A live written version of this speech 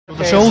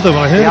the shoulder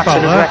when I heard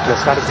about that.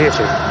 Reckless, that is the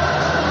issue.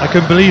 I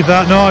couldn't believe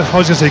that. No, I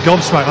was going to say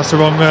gobsmacked. That's the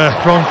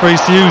wrong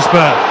phrase to use.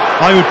 But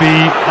I'd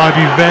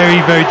be very,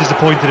 very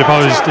disappointed if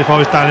I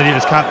was Dan Idiot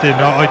as captain.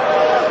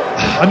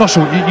 I'm not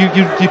sure.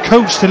 You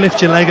coach to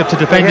lift your leg up to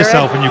defend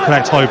yourself when you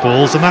collect high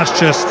balls, and that's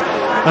just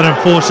an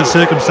unfortunate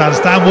circumstance.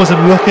 Dan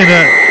wasn't looking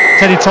at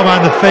Teddy Thomas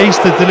in the face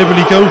to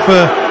deliberately go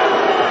for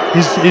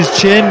his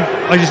chin.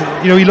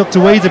 He looked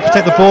away to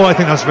protect the ball. I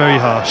think that's very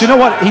harsh. Do you know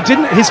what? He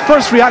didn't. His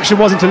first reaction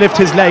wasn't to lift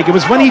his leg. It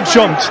was when he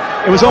jumped.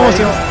 It was almost.